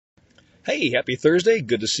Hey, happy Thursday.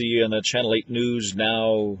 Good to see you in the Channel 8 News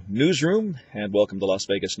Now newsroom, and welcome to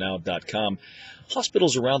LasVegasNow.com.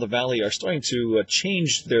 Hospitals around the valley are starting to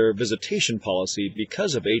change their visitation policy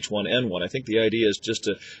because of H1N1. I think the idea is just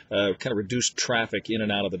to kind of reduce traffic in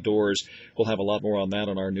and out of the doors. We'll have a lot more on that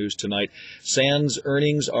on our news tonight. Sands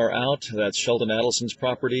earnings are out. That's Sheldon Adelson's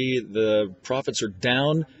property. The profits are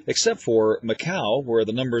down, except for Macau, where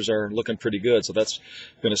the numbers are looking pretty good. So that's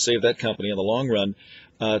going to save that company in the long run.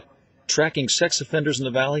 Tracking sex offenders in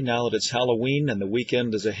the valley now that it's Halloween and the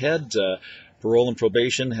weekend is ahead. Parole and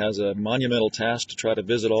Probation has a monumental task to try to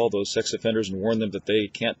visit all those sex offenders and warn them that they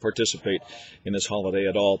can't participate in this holiday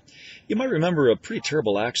at all. You might remember a pretty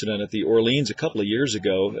terrible accident at the Orleans a couple of years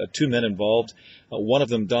ago. Two men involved. One of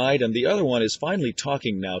them died, and the other one is finally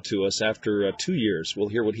talking now to us after 2 years. We'll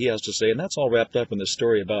hear what he has to say, and that's all wrapped up in this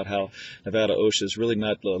story about how Nevada OSHA is really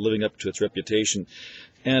not living up to its reputation.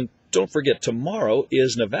 And don't forget, tomorrow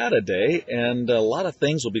is Nevada Day, and a lot of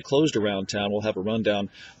things will be closed around town. We'll have a rundown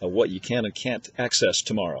of what you can and can't access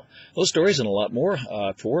tomorrow. Those stories and a lot more,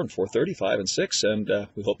 4 and 4:30, 5 and 6, and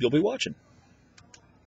we hope you'll be watching.